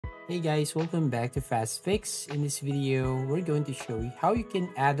Hey guys, welcome back to Fast Fix. In this video, we're going to show you how you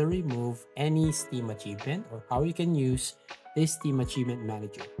can add or remove any Steam achievement or how you can use this Steam Achievement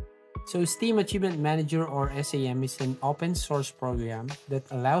Manager. So Steam Achievement Manager or SAM is an open source program that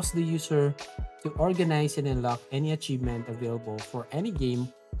allows the user to organize and unlock any achievement available for any game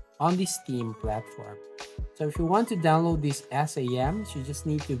on the Steam platform. So if you want to download this SAM, you just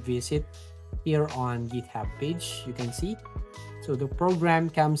need to visit here on GitHub page. You can see so the program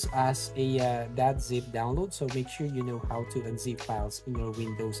comes as a .zip download, so make sure you know how to unzip files in your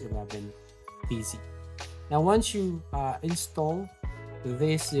Windows 11 PC. Now once you install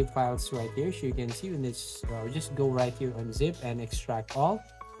these zip files right here, so you can see when this just go right here on zip and extract all.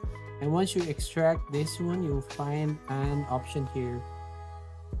 And once you extract this one, you'll find an option here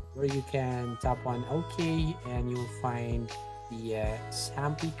where you can tap on OK and you'll find the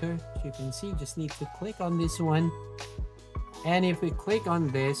SAM picker. So you can see, just need to click on this one. And if we click on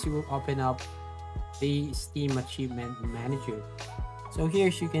this, you will open up the Steam Achievement Manager. So here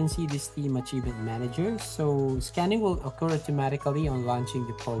you can see the Steam Achievement Manager. So scanning will occur automatically on launching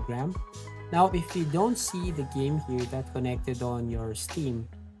the program. Now, if you don't see the game here that connected on your Steam,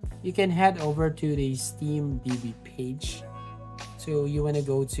 you can head over to the SteamDB page. So you want to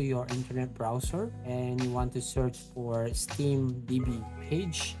go to your internet browser and you want to search for SteamDB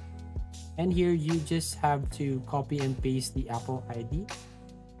page. And here you just have to copy and paste the Apple ID.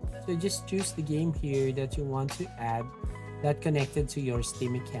 So just choose the game here that you want to add that connected to your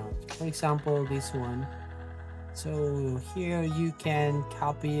Steam account. For example, this one. So here you can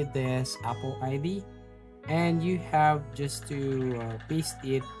copy this Apple ID and you have just to paste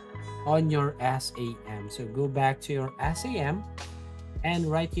it on your SAM. So go back to your SAM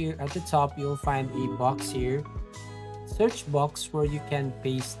and right here at the top you'll find a box here, search box, where you can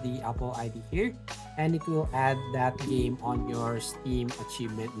paste the Apple ID here and it will add that game on your Steam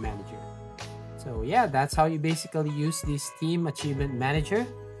Achievement Manager. So yeah, that's how you basically use this Steam Achievement Manager.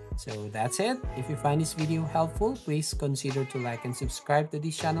 So that's it. If you find this video helpful, please consider to like and subscribe to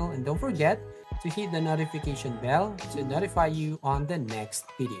this channel, and don't forget to hit the notification bell to notify you on the next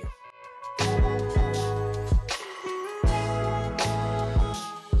video.